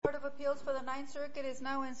Appeals for the Ninth Circuit is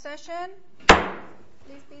now in session.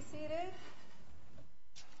 Please be seated.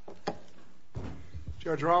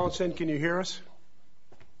 Judge Rawlinson, can you hear us?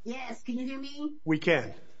 Yes, can you hear me? We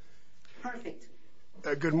can. Perfect.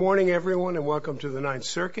 Good morning, everyone, and welcome to the Ninth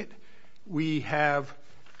Circuit. We have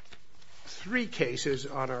three cases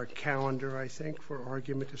on our calendar, I think, for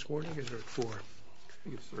argument this morning. Is there four? I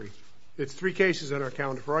think it's three. It's three cases on our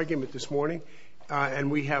calendar for argument this morning, and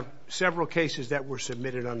we have several cases that were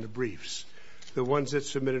submitted under briefs. The ones that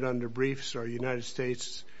submitted under briefs are United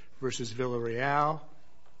States versus Villarreal,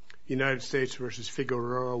 United States versus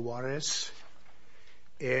Figueroa Juarez,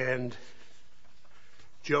 and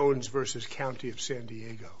Jones versus County of San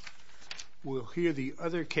Diego. We'll hear the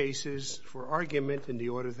other cases for argument in the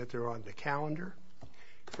order that they're on the calendar.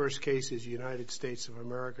 First case is United States of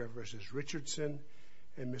America versus Richardson.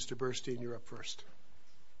 And Mr. Burstein, you're up first.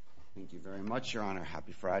 Thank you very much, Your Honor.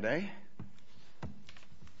 Happy Friday.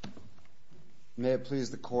 May it please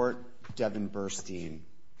the Court, Devin Burstein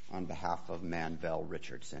on behalf of Manvel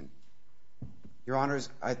Richardson. Your Honors,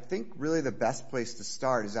 I think really the best place to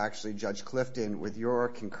start is actually Judge Clifton with your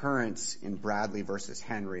concurrence in Bradley versus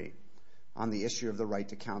Henry on the issue of the right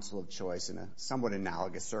to counsel of choice in a somewhat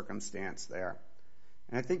analogous circumstance there.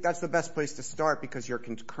 And I think that's the best place to start because your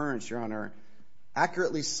concurrence, Your Honor,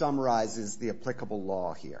 accurately summarizes the applicable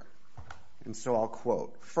law here. And so I'll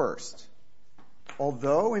quote, first,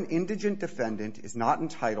 although an indigent defendant is not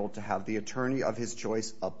entitled to have the attorney of his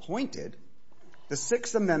choice appointed, the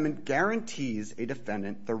Sixth Amendment guarantees a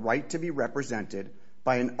defendant the right to be represented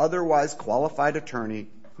by an otherwise qualified attorney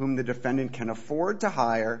whom the defendant can afford to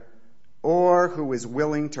hire or who is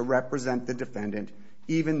willing to represent the defendant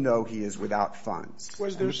even though he is without funds.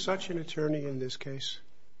 Was there such an attorney in this case?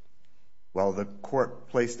 Well, the Court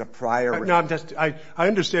placed a prior... No, I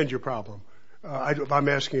understand your problem. I'm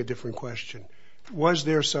asking a different question. Was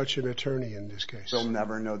there such an attorney in this case? We'll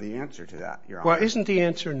never know the answer to that, Your Honor. Well, isn't the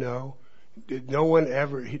answer no? Did no one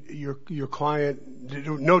ever, your client,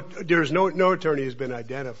 there's no attorney has been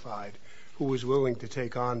identified who was willing to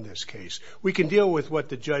take on this case. We can deal with what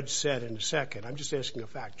the judge said in a second. I'm just asking a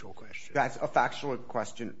factual question. That's a factual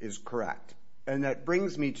question is correct. And that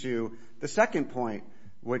brings me to the second point,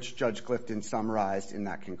 which Judge Clifton summarized in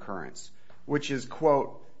that concurrence, which is,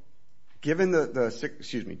 quote, given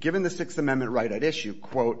the Sixth Amendment right at issue,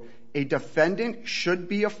 quote, a defendant should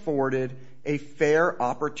be afforded a fair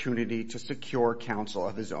opportunity to secure counsel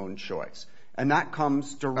of his own choice. And that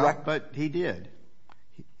comes direct. But he did.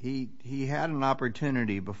 He had an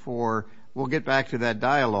opportunity before. We'll get back to that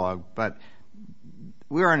dialogue, but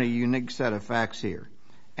we're in a unique set of facts here.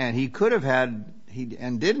 And he could have had,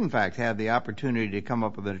 and did in fact have the opportunity to come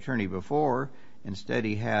up with an attorney before. Instead,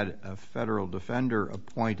 he had a federal defender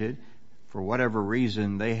appointed. For whatever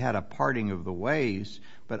reason, they had a parting of the ways.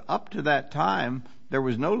 But up to that time, there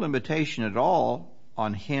was no limitation at all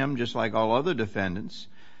on him, just like all other defendants,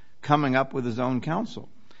 coming up with his own counsel.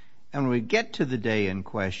 And when we get to the day in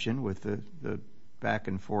question with the back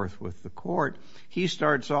and forth with the court, he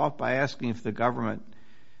starts off by asking if the government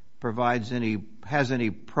has any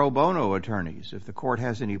pro bono attorneys, if the court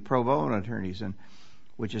has any pro bono attorneys, and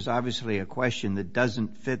which is obviously a question that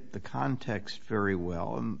doesn't fit the context very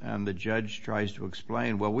well. And the judge tries to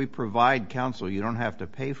explain, well, we provide counsel. You don't have to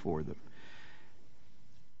pay for them.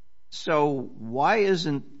 So why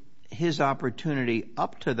isn't his opportunity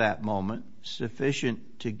up to that moment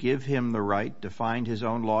sufficient to give him the right to find his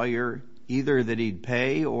own lawyer, either that he'd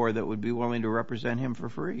pay or that would be willing to represent him for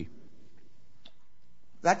free?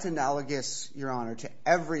 That's analogous, Your Honor, to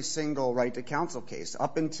every single right to counsel case.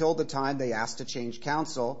 Up until the time they asked to change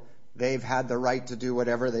counsel, they've had the right to do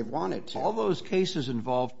whatever they've wanted to. All those cases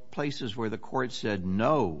involved places where the court said,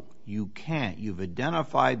 no, you can't. You've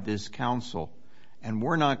identified this counsel, and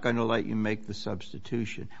we're not going to let you make the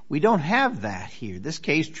substitution. We don't have that here. This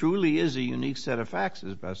case truly is a unique set of facts,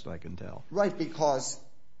 as best I can tell. Right, because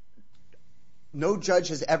no judge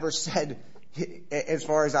has ever said, as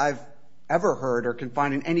far as I've ever heard or can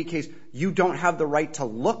find in any case, you don't have the right to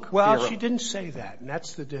look. Well, she didn't say that, and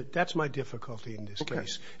that's my difficulty in this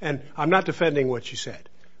case. And I'm not defending what she said.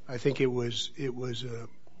 I think it was a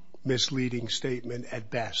misleading statement at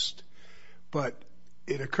best. But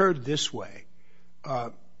it occurred this way.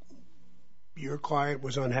 Your client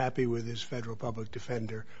was unhappy with his federal public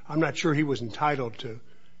defender. I'm not sure he was entitled to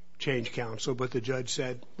change counsel, but the judge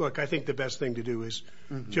said, look, I think the best thing to do is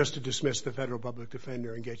just to dismiss the federal public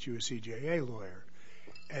defender and get you a CJA lawyer.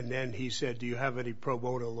 And then he said, do you have any pro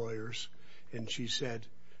bono lawyers? And she said,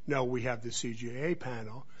 no, we have the CJA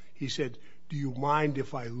panel. He said, do you mind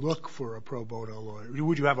if I look for a pro bono lawyer?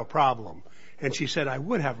 Would you have a problem? And she said, I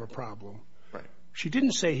would have a problem. Right. she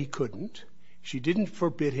didn't say he couldn't. She didn't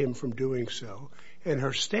forbid him from doing so. And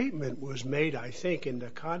her statement was made, I think, in the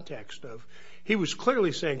context of, he was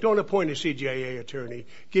clearly saying, don't appoint a CJA attorney.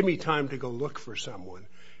 Give me time to go look for someone.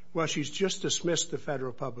 Well, she's just dismissed the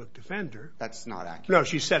federal public defender. That's not accurate. No,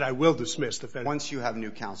 she said, I will dismiss the federal. Once you have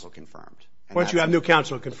new counsel confirmed. Once you have new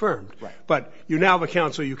counsel confirmed. Right. But you now have a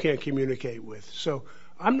counsel you can't communicate with. So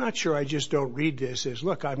I'm not sure, I just don't read this as,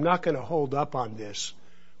 look, I'm not going to hold up on this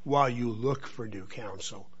while you look for new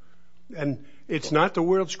counsel. And it's not the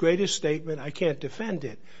world's greatest statement. I can't defend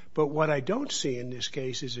it. But what I don't see in this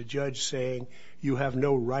case is a judge saying you have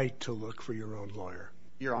no right to look for your own lawyer.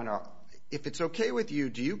 Your Honor, if it's okay with you,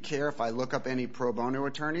 do you care if I look up any pro bono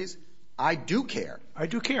attorneys? I do care. I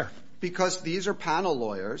do care. Because these are panel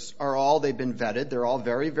lawyers, they've been vetted. They're all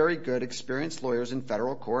very, very good, experienced lawyers in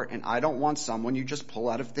federal court, and I don't want someone you just pull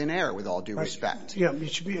out of thin air, with all due respect. Yeah,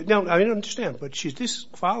 it should be. No, I don't understand. But this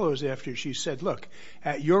follows after she said, look,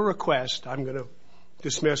 at your request, I'm going to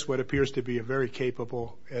dismiss what appears to be a very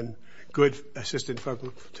capable and good assistant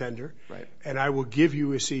federal defender. Right. And I will give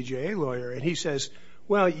you a CJA lawyer. And he says,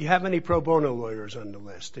 well, you have any pro bono lawyers on the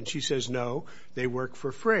list? And she says, no, they work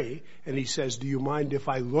for free. And he says, do you mind if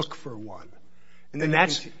I look for one? And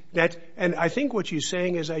and I think what she's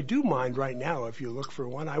saying is, I do mind right now if you look for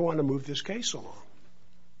one. I want to move this case along.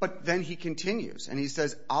 But then he continues, and he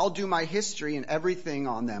says, I'll do my history and everything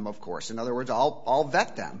on them, of course. In other words, I'll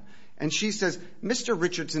vet them. And she says, Mr.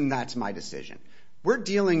 Richardson, that's my decision. We're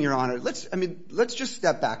dealing, Your Honor, let's just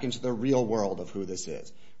step back into the real world of who this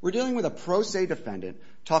is. We're dealing with a pro se defendant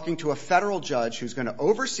talking to a federal judge who's going to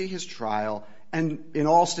oversee his trial and, in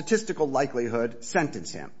all statistical likelihood,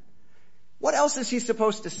 sentence him. What else is he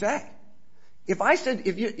supposed to say?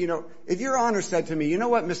 If Your Honor said to me, you know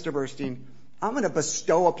what, Mr. Burstein, I'm going to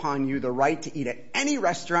bestow upon you the right to eat at any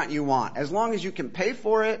restaurant you want, as long as you can pay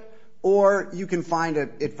for it or you can find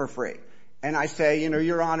it for free. And I say,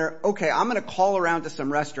 Your Honor, okay, I'm going to call around to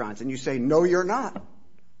some restaurants. And you say, no, you're not.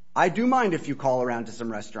 I do mind if you call around to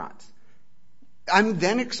some restaurants. I'm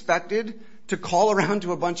then expected to call around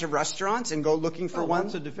to a bunch of restaurants and go looking for one?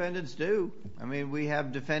 Lots of defendants do. I mean, we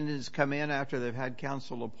have defendants come in after they've had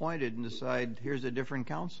counsel appointed and decide, here's a different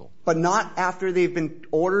counsel. But not after they've been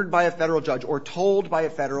ordered by a federal judge or told by a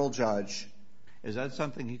federal judge. Is that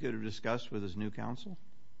something he could have discussed with his new counsel?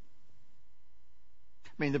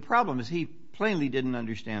 I mean, the problem is he plainly didn't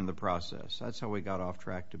understand the process. That's how we got off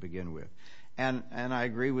track to begin with. And I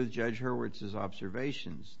agree with Judge Hurwitz's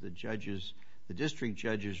observations. The district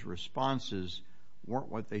judge's responses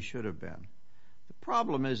weren't what they should have been. The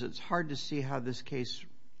problem is it's hard to see how this case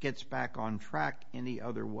gets back on track any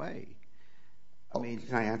other way.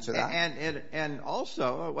 Can I answer that? And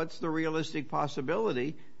also, what's the realistic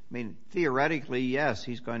possibility? I mean, theoretically, yes,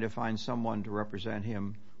 he's going to find someone to represent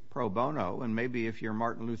him pro bono, and maybe if you're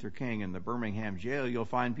Martin Luther King in the Birmingham jail, you'll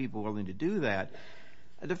find people willing to do that.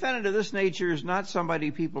 A defendant of this nature is not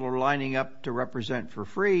somebody people are lining up to represent for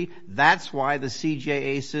free. That's why the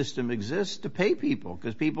CJA system exists, to pay people,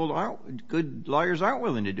 because good lawyers aren't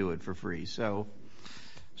willing to do it for free. So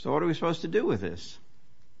what are we supposed to do with this?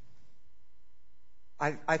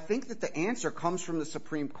 I think that the answer comes from the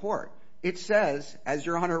Supreme Court. It says, as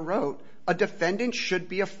Your Honor wrote, a defendant should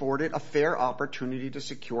be afforded a fair opportunity to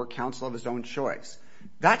secure counsel of his own choice.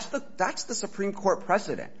 That's the Supreme Court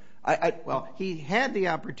precedent. Well, he had the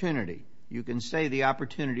opportunity. You can say the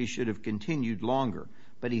opportunity should have continued longer,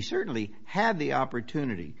 but he certainly had the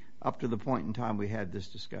opportunity up to the point in time we had this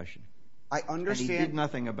discussion. I understand. And he did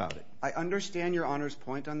nothing about it. I understand Your Honor's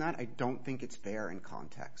point on that. I don't think it's fair in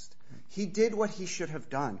context. He did what he should have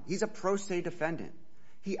done. He's a pro se defendant.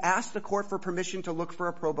 He asked the court for permission to look for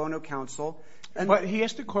a pro bono counsel. But he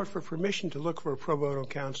asked the court for permission to look for a pro bono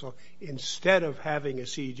counsel instead of having a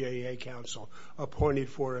CJA counsel appointed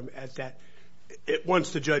for him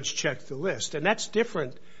once the judge checked the list. And that's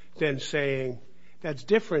different than saying,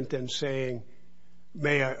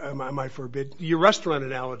 am I forbid? Your restaurant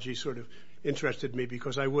analogy sort of interested me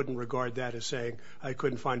because I wouldn't regard that as saying I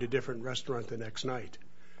couldn't find a different restaurant the next night.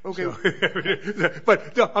 Okay.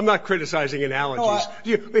 But no, I'm not criticizing analogies.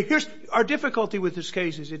 Here's our difficulty with this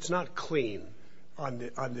case is it's not clean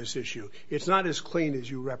on this issue. It's not as clean as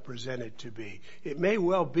you represent it to be. It may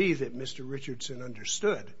well be that Mr. Richardson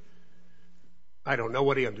understood. I don't know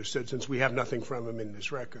what he understood since we have nothing from him in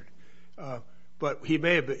this record. But he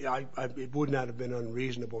may have been, it would not have been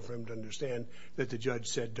unreasonable for him to understand that the judge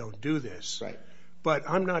said don't do this. Right. But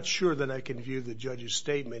I'm not sure that I can view the judge's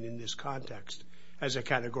statement in this context as a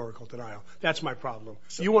categorical denial. That's my problem.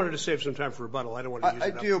 You wanted to save some time for rebuttal. I don't want to use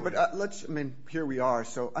it up. I do, but here we are.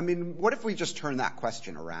 So, what if we just turn that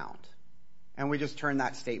question around? and we just turn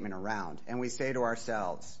that statement around and we say to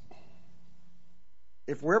ourselves,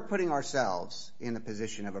 if we're putting ourselves in the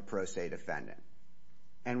position of a pro se defendant,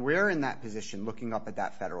 and we're in that position looking up at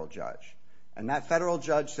that federal judge, and that federal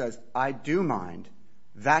judge says, I do mind,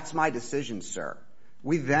 that's my decision, sir.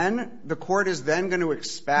 The court is then going to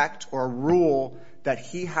expect or rule that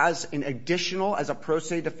he has an additional, as a pro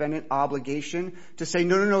se defendant, obligation to say,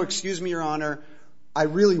 no, excuse me, Your Honor, I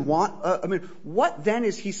really want, what then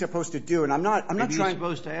is he supposed to do? And I'm not Maybe trying. He's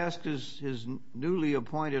supposed to ask his newly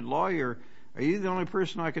appointed lawyer, are you the only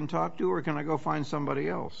person I can talk to, or can I go find somebody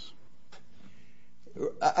else?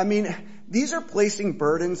 I mean, these are placing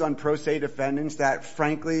burdens on pro se defendants that,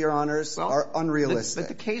 frankly, Your Honors, are unrealistic.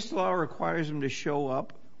 But the case law requires him to show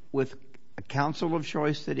up with a counsel of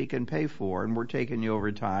choice that he can pay for, and we're taking you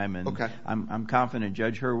over time, and okay. I'm confident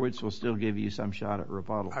Judge Hurwitz will still give you some shot at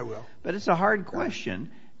rebuttal. I will. But it's a hard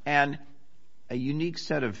question and a unique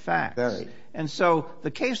set of facts. Very. And so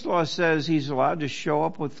the case law says he's allowed to show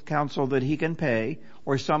up with counsel that he can pay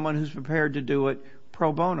or someone who's prepared to do it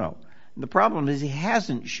pro bono. And the problem is he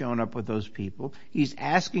hasn't shown up with those people. He's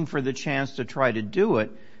asking for the chance to try to do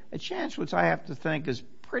it, a chance which I have to think is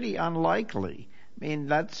pretty unlikely. I mean,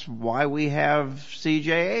 that's why we have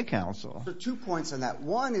CJA counsel. So 2 points on that.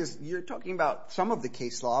 One is you're talking about some of the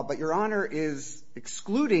case law, but Your Honor is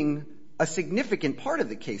excluding a significant part of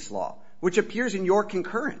the case law, which appears in your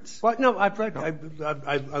concurrence. Well, no, I've read.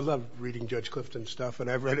 I love reading Judge Clifton's stuff,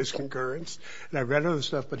 and I've read his concurrence, and I've read other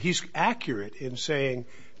stuff. But he's accurate in saying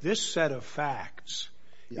this set of facts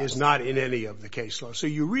is not in any of the case law. So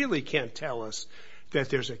you really can't tell us that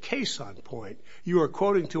there's a case on point. You are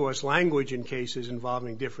quoting to us language in cases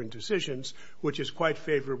involving different decisions, which is quite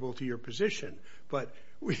favorable to your position. But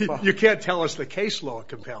you can't tell us the case law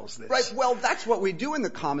compels this. Right. Well, that's what we do in the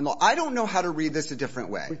common law. I don't know how to read this a different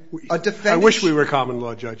way. I wish we were common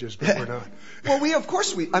law judges, but we're not. Well, we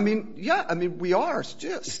are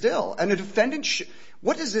still. And a defendant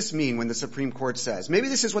what does this mean when the Supreme Court says? Maybe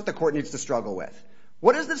this is what the court needs to struggle with.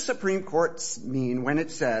 What does the Supreme Court mean when it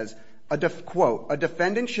says, quote, a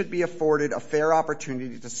defendant should be afforded a fair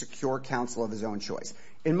opportunity to secure counsel of his own choice?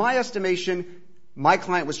 In my estimation, my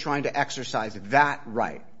client was trying to exercise that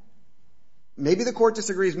right. Maybe the court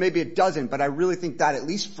disagrees, maybe it doesn't, but I really think that at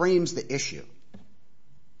least frames the issue.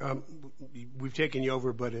 We've taken you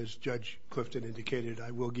over, but as Judge Clifton indicated,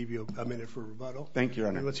 I will give you a minute for rebuttal. Thank you, Your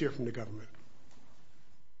Honor. And let's hear from the government.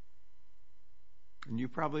 And you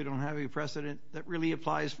probably don't have a precedent that really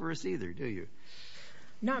applies for us either, do you?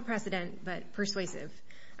 Not precedent, but persuasive.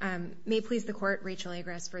 May it please the court, Rachel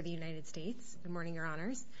Agras for the United States. Good morning, Your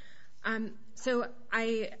Honors. So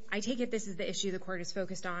I take it this is the issue the court is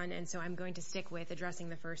focused on, and so I'm going to stick with addressing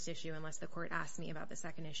the first issue unless the court asks me about the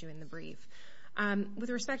second issue in the brief.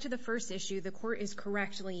 With respect to the first issue, the court is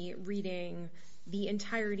correctly reading the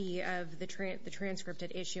entirety of the transcript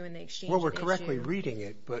at issue and the exchange Well, we're at correctly issue. reading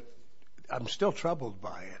it, but I'm still troubled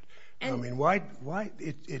by it. And I mean, why?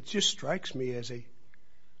 It just strikes me as a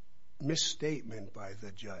misstatement by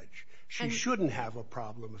the judge. She shouldn't have a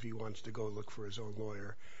problem if he wants to go look for his own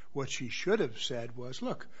lawyer. What she should have said was,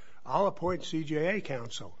 look, I'll appoint CJA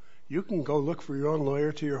counsel. You can go look for your own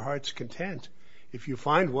lawyer to your heart's content. If you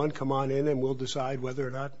find one, come on in and we'll decide whether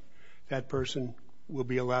or not that person will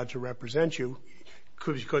be allowed to represent you,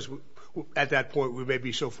 because at that point we may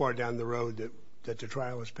be so far down the road that the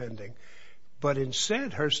trial is pending. But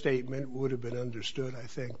instead, her statement would have been understood, I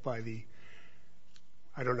think, by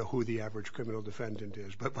I don't know who the average criminal defendant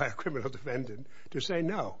is, but by a criminal defendant to say,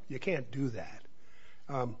 no, you can't do that.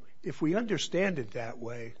 If we understand it that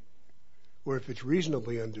way, or if it's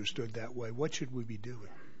reasonably understood that way, what should we be doing?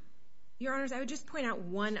 Your Honors, I would just point out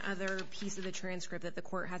one other piece of the transcript that the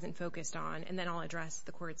court hasn't focused on, and then I'll address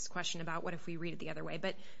the court's question about what if we read it the other way.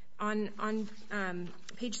 But on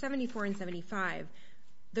page 74 and 75,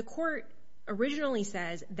 the court originally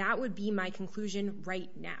says, that would be my conclusion right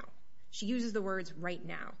now. She uses the words right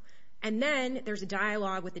now. And then there's a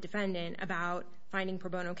dialogue with the defendant about finding pro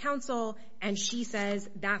bono counsel, and she says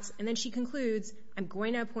and then she concludes, I'm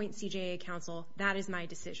going to appoint CJA counsel. That is my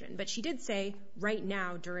decision. But she did say right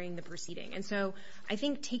now during the proceeding. And so I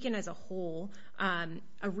think taken as a whole,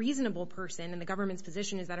 a reasonable person, and the government's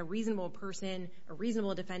position is that a reasonable person, a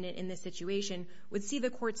reasonable defendant in this situation would see the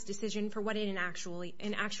court's decision for what it in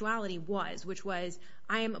actuality was, which was,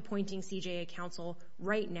 I am appointing CJA counsel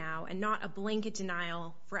right now, and not a blanket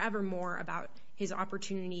denial forevermore about his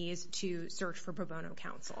opportunities to search for pro bono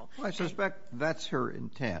counsel. Well, I suspect that's her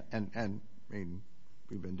intent. And I mean,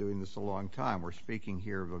 we've been doing this a long time. We're speaking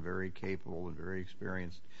here of a very capable and very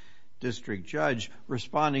experienced district judge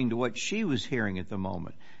responding to what she was hearing at the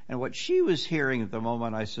moment. And what she was hearing at the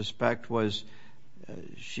moment, I suspect, was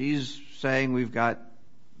she's saying we've got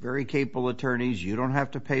very capable attorneys. You don't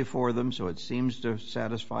have to pay for them, so it seems to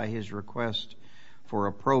satisfy his request for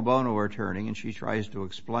a pro bono attorney. And she tries to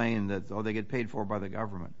explain that, they get paid for by the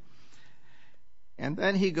government. And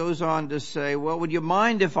then he goes on to say, well, would you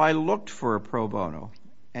mind if I looked for a pro bono?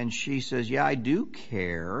 And she says, yeah, I do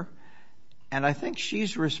care. And I think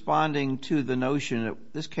she's responding to the notion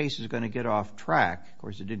that this case is going to get off track. Of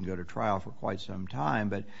course, it didn't go to trial for quite some time,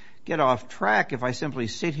 but get off track if I simply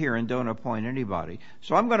sit here and don't appoint anybody.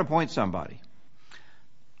 So I'm going to appoint somebody.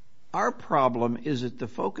 Our problem is that the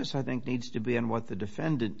focus, I think, needs to be on what the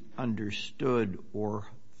defendant understood or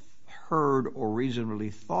heard or reasonably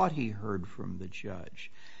thought he heard from the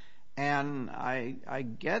judge. And I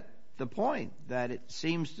get the point that it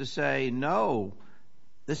seems to say, no,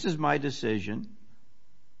 this is my decision.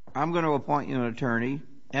 I'm going to appoint you an attorney.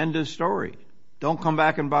 End of story. Don't come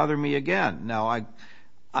back and bother me again. Now,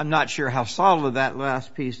 I'm not sure how solid that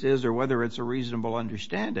last piece is or whether it's a reasonable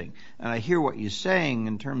understanding. And I hear what you're saying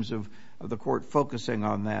in terms of the court focusing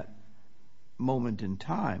on that moment in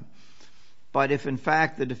time. But if, in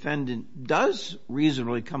fact, the defendant does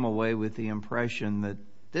reasonably come away with the impression that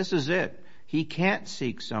this is it, he can't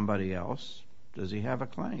seek somebody else, does he have a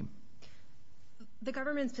claim? The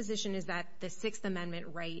government's position is that the Sixth Amendment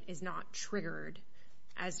right is not triggered,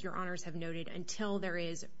 as your honors have noted, until there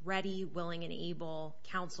is ready, willing, and able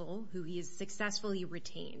counsel who he has successfully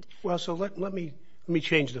retained. Well, so let me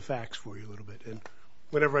change the facts for you a little bit. And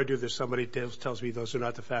whenever I do this, somebody tells me those are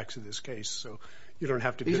not the facts of this case, so you don't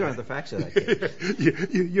have to do that. These aren't the facts of that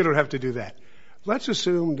case. You don't have to do that. Let's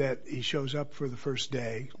assume that he shows up for the first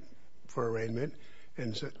day for arraignment,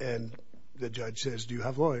 and the judge says, do you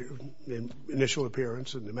have a lawyer? In initial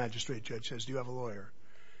appearance, and the magistrate judge says, do you have a lawyer?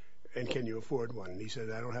 And can you afford one? And he said,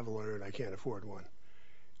 I don't have a lawyer and I can't afford one.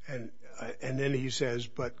 And then he says,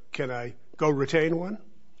 but can I go retain one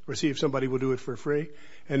or see if somebody will do it for free?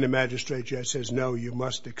 And the magistrate judge says, no, you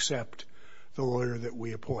must accept the lawyer that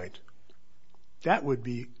we appoint. That would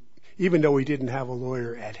be, even though he didn't have a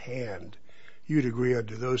lawyer at hand, you'd agree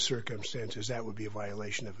under those circumstances that would be a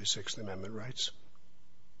violation of his Sixth Amendment rights?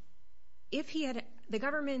 The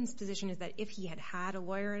government's position is that if he had had a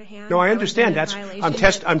lawyer at hand... No, I understand.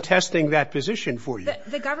 I'm testing that position for you.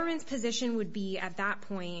 The government's position would be, at that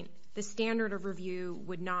point, the standard of review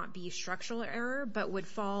would not be structural error, but would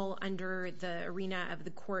fall under the arena of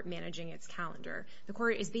the court managing its calendar. The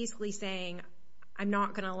court is basically saying, I'm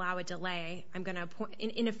not going to allow a delay. I'm going to appoint,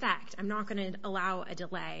 in effect, I'm not going to allow a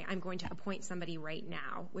delay. I'm going to appoint somebody right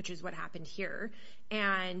now, which is what happened here.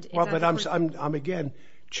 And well, but I'm again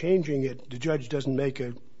changing it. The judge doesn't make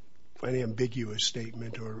an ambiguous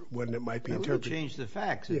statement or one that might be interpreted. It would change the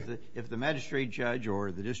facts. Yeah. If the magistrate judge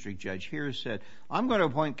or the district judge here said, I'm going to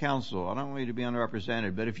appoint counsel, I don't want you to be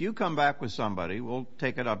underrepresented, but if you come back with somebody, we'll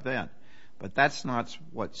take it up then. But that's not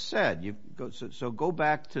what's said. So go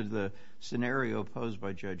back to the scenario posed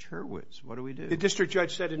by Judge Hurwitz. What do we do? The district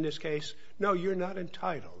judge said in this case, no, you're not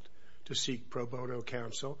entitled to seek pro bono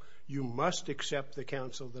counsel. You must accept the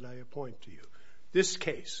counsel that I appoint to you. This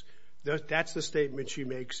case, that's the statement she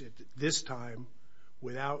makes at this time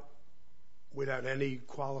without any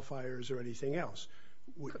qualifiers or anything else.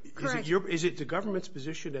 Correct. Is it the government's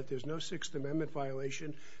position that there's no Sixth Amendment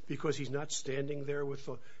violation because he's not standing there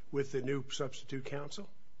with the new substitute counsel?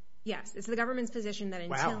 Yes, it's the government's position that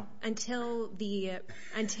until the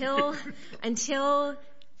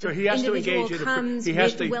so he has to engage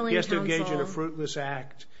in a fruitless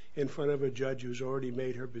act in front of a judge who's already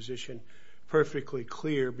made her position perfectly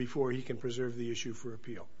clear before he can preserve the issue for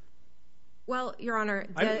appeal. Well, Your Honor,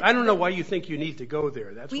 I don't know why you think you need to go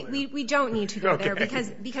there. That's we don't need to go there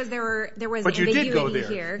because there was but ambiguity you did go there.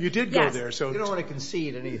 Here. You did go there, so you don't want to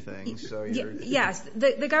concede anything. So yes,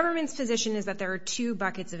 the government's position is that there are two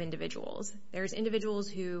buckets of individuals. There's individuals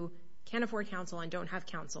who can't afford counsel and don't have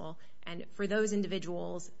counsel, and for those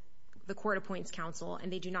individuals, the court appoints counsel,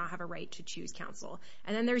 and they do not have a right to choose counsel.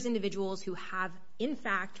 And then there's individuals who have, in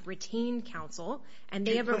fact, retained counsel, and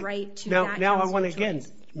they have a right to that Now I counsel want to, choice. again,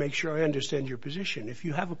 make sure I understand your position. If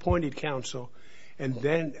you have appointed counsel and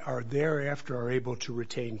then are thereafter are able to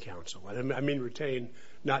retain counsel, and I mean retain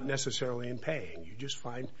not necessarily in paying, you just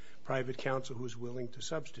find private counsel who's willing to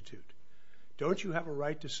substitute. Don't you have a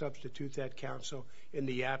right to substitute that counsel in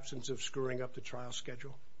the absence of screwing up the trial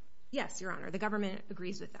schedule? Yes, Your Honor. The government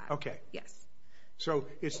agrees with that. Okay. Yes. So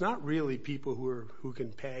it's not really people who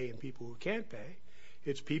can pay and people who can't pay.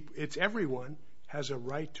 It's everyone has a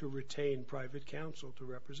right to retain private counsel to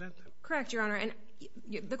represent them. Correct, Your Honor. And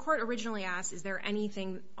the court originally asked, is there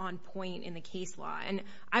anything on point in the case law? And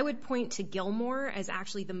I would point to Gilmore as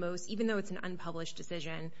actually the most, even though it's an unpublished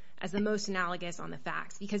decision, as the most analogous on the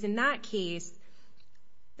facts. Because in that case,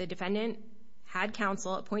 the defendant had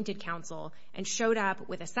counsel, appointed counsel, and showed up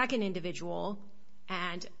with a second individual,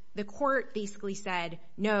 and the court basically said,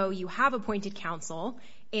 no, you have appointed counsel,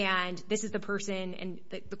 and this is the person, and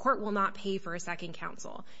the court will not pay for a second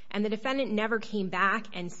counsel. And the defendant never came back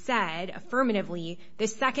and said affirmatively,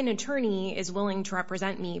 this second attorney is willing to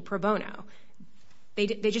represent me pro bono.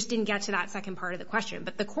 They just didn't get to that second part of the question.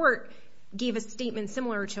 But the court gave a statement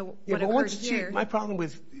similar to what occurred here. My problem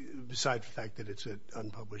with, besides the fact that it's an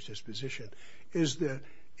unpublished disposition, is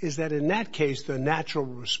that in that case, the natural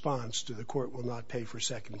response to the court will not pay for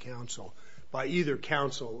second counsel by either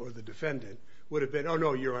counsel or the defendant would have been, oh,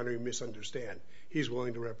 no, Your Honor, you misunderstand. He's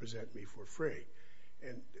willing to represent me for free.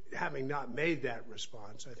 And having not made that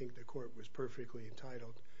response, I think the court was perfectly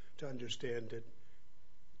entitled to understand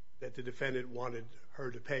that the defendant wanted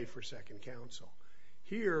her to pay for second counsel.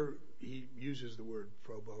 Here, he uses the word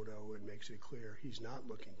pro bono and makes it clear he's not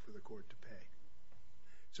looking for the court to pay.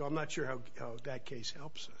 So I'm not sure how that case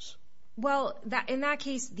helps us. Well, in that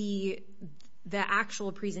case, the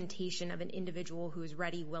actual presentation of an individual who is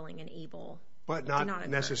ready, willing, and able but not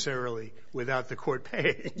necessarily without the court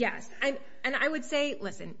paying. Yes. And I would say,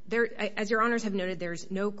 listen, as Your Honors have noted, there's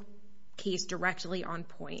no case directly on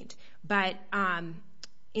point. But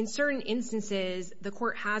in certain instances, the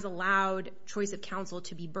court has allowed choice of counsel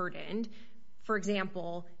to be burdened. For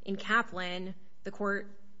example, in Kaplan, the court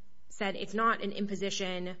said it's not an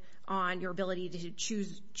imposition on your ability to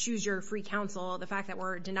choose your free counsel, the fact that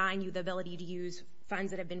we're denying you the ability to use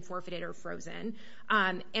funds that have been forfeited or frozen.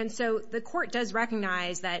 And so the court does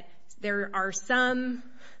recognize that there are some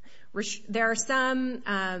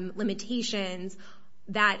limitations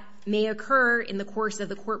that may occur in the course of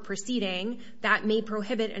the court proceeding that may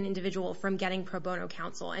prohibit an individual from getting pro bono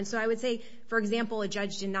counsel. And so I would say, for example, a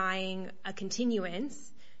judge denying a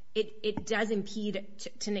continuance, it does impede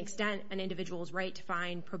to an extent an individual's right to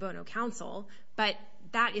find pro bono counsel, but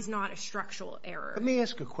that is not a structural error. Let me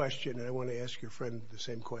ask a question, and I want to ask your friend the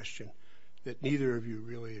same question that neither of you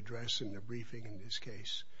really addressed in the briefing in this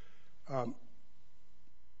case.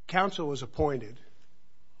 Counsel was appointed.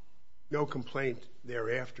 No complaint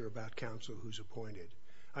thereafter about counsel who's appointed.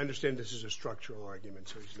 I understand this is a structural argument,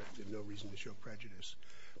 so there's no reason to show prejudice.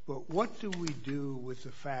 But what do we do with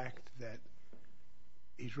the fact that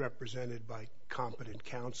he's represented by competent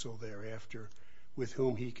counsel thereafter with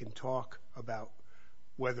whom he can talk about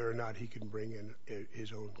whether or not he can bring in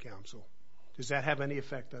his own counsel? Does that have any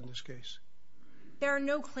effect on this case? There are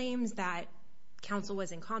no claims that counsel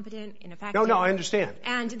was incompetent, ineffective. No, I understand.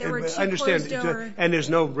 And there were two closed door... And there's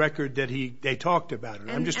no record that they talked about it.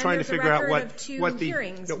 I'm just trying to figure out what the...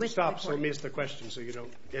 hearings no, with stop, the so court. let me ask the question so you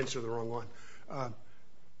don't answer the wrong one.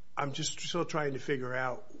 I'm just still trying to figure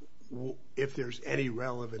out if there's any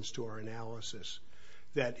relevance to our analysis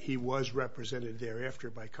that he was represented thereafter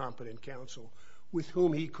by competent counsel with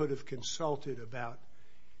whom he could have consulted about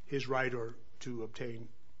his right or to obtain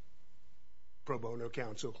pro bono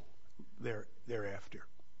counsel thereafter.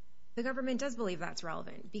 The government does believe that's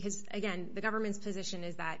relevant because, again, the government's position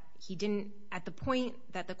is that he didn't, at the point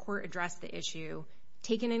that the court addressed the issue,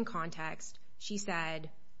 taken in context, she said,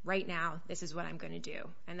 right now, this is what I'm going to do.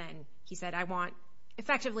 And then he said, I want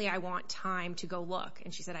time to go look.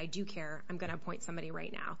 And she said, I do care. I'm going to appoint somebody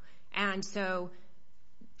right now. And so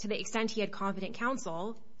to the extent he had competent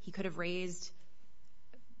counsel, he could have raised,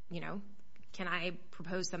 can I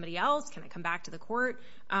propose somebody else? Can I come back to the court?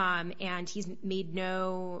 And he's made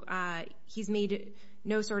no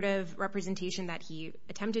sort of representation that he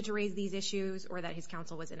attempted to raise these issues or that his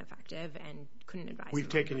counsel was ineffective and couldn't advise him. We've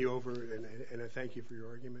taken you over, and I thank you for your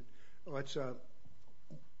argument.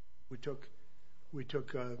 We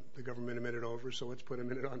took the government a minute over, so let's put a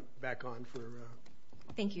minute back on for...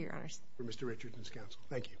 Thank you, Your Honors. For Mr. Richardson's counsel.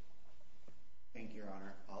 Thank you. Thank you, Your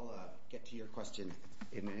Honor. I'll get to your question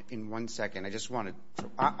in 1 second. I just wanted to...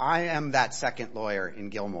 I am that second lawyer in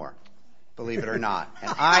Gilmore, believe it or not.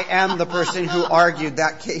 And I am the person who argued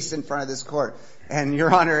that case in front of this court. And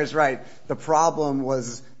Your Honor is right. The problem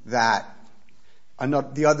was that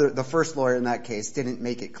the first lawyer in that case didn't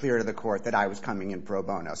make it clear to the court that I was coming in pro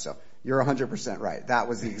bono. So you're 100% right. That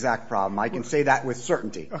was the exact problem. I can say that with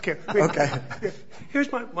certainty. Okay.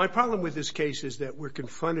 Here's my problem with this case is that we're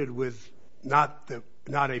confronted with not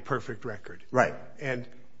a perfect record. Right.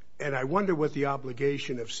 And I wonder what the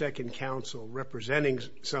obligation of second counsel representing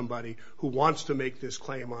somebody who wants to make this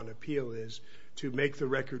claim on appeal is to make the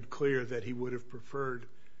record clear that he would have preferred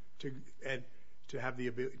to have the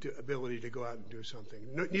ability to go out and do something.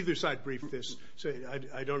 Neither side briefed this, so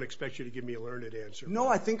I don't expect you to give me a learned answer. No,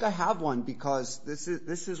 I think I have one, because this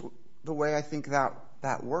is the way I think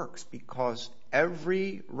that works, because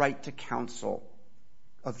every right to counsel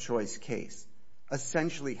of choice case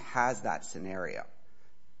essentially has that scenario,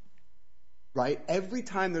 right? Every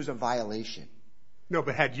time there's a violation. No,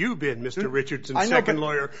 but had you been Mr. Richardson's second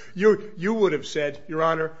lawyer, you would have said, Your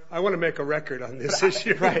Honor, I want to make a record on this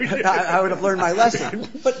issue. Right. I would have learned my lesson.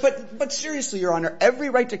 But seriously, Your Honor, every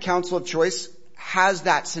right to counsel of choice has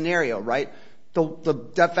that scenario, right? The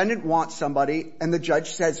defendant wants somebody, and the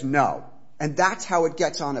judge says no. And that's how it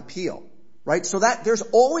gets on appeal, right? So that there's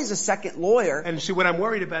always a second lawyer. And see, what I'm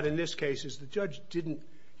worried about in this case is the judge didn't.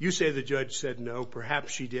 You say the judge said no.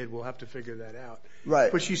 Perhaps she did. We'll have to figure that out.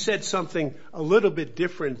 Right. But she said something a little bit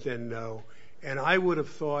different than no. And I would have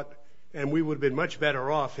thought, and we would have been much better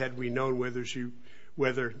off had we known whether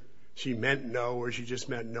she meant no or she just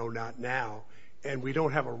meant no, not now. And we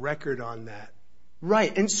don't have a record on that.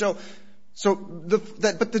 Right. And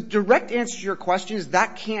but the direct answer to your question is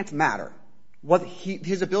that can't matter.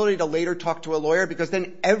 His ability to later talk to a lawyer, because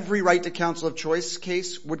then every right to counsel of choice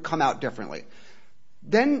case would come out differently.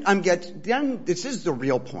 Then this is the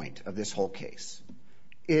real point of this whole case,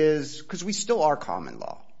 is because we still are common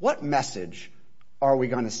law. What message are we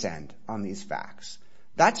going to send on these facts?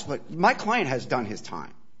 That's what my client has done his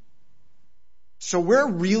time. So we're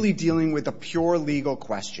really dealing with a pure legal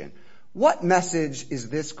question. What message is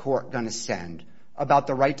this court going to send about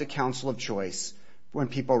the right to counsel of choice when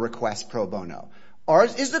people request pro bono? Or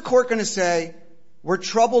is the court going to say, we're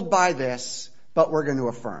troubled by this, but we're going to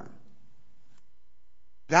affirm?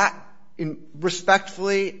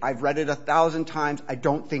 Respectfully, I've read it 1,000 times. I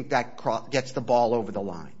don't think that gets the ball over the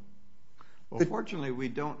line. Well, fortunately, we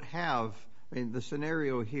don't have, the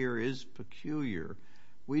scenario here is peculiar.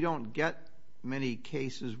 We don't get many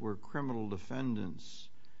cases where criminal defendants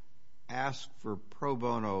ask for pro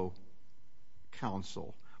bono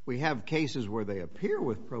counsel. We have cases where they appear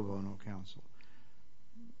with pro bono counsel.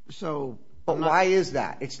 But why is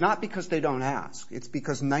that? It's not because they don't ask. It's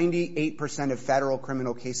because 98% of federal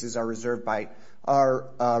criminal cases are resolved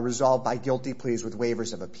by guilty pleas with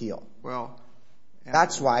waivers of appeal. Well,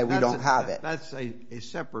 that's why we don't have it. That's a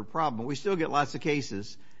separate problem. We still get lots of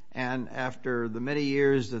cases, and after the many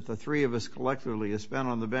years that the three of us collectively have spent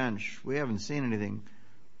on the bench, we haven't seen anything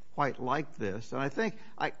quite like this. And I think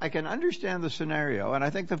I can understand the scenario, and I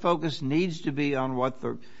think the focus needs to be on what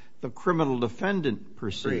the criminal defendant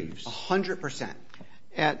perceives. 100%.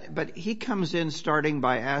 But he comes in starting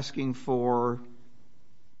by asking for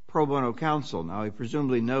pro bono counsel. Now, he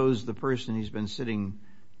presumably knows the person he's been sitting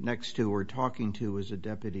next to or talking to is a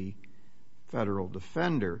deputy federal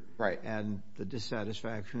defender. Right. And the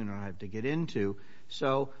dissatisfaction I have to get into.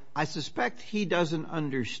 So I suspect he doesn't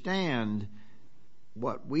understand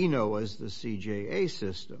what we know as the CJA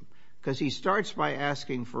system, because he starts by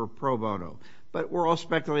asking for pro bono. But we're all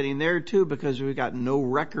speculating there, too, because we've got no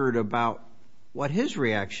record about what his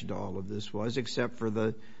reaction to all of this was, except for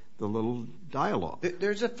the little dialogue.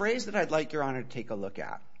 There's a phrase that I'd like Your Honor to take a look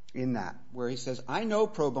at in that, where he says, I know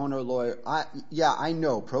pro bono lawyers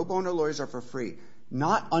are for free,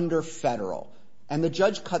 not under federal. And the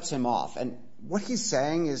judge cuts him off. And what he's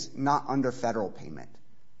saying is not under federal payment.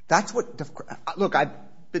 That's what look,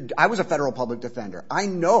 I was a federal public defender. I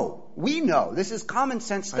know. We know. This is common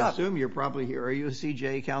sense stuff. I assume you're probably here. Are you a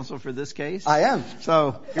CJA counsel for this case? I am.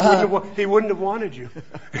 So he wouldn't have wanted you.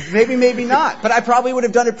 Maybe not. But I probably would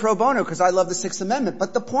have done it pro bono because I love the Sixth Amendment.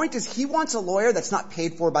 But the point is, he wants a lawyer that's not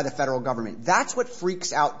paid for by the federal government. That's what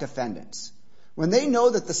freaks out defendants. When they know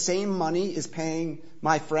that the same money is paying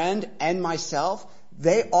my friend and myself,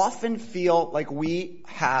 they often feel like we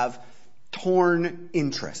have torn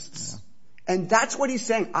interests. And that's what he's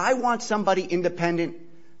saying. I want somebody independent.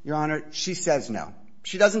 Your Honor, she says no.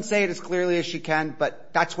 She doesn't say it as clearly as she can,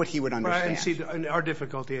 but that's what he would understand. Right, and see, our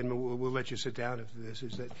difficulty, and we'll let you sit down after this,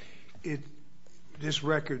 is that this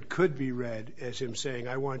record could be read as him saying,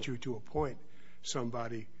 I want you to appoint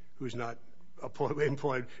somebody who's not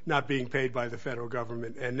employed, not being paid by the federal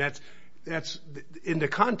government. And that's in the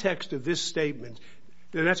context of this statement.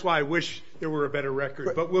 And that's why I wish there were a better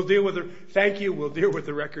record. But we'll deal with it. Thank you. We'll deal with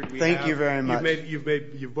the record we have. Thank you very much.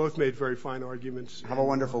 You've both made very fine arguments. Have a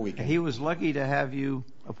wonderful weekend. He was lucky to have you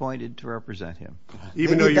appointed to represent him.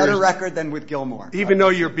 Even though better record than with Gilmore. Even though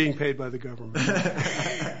you're being paid by the government.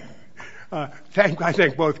 I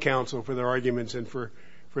thank both counsel for their arguments and for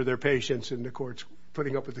their patience in the courts,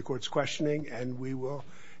 putting up with the court's questioning. And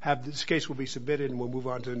this case will be submitted, and we'll move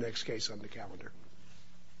on to the next case on the calendar.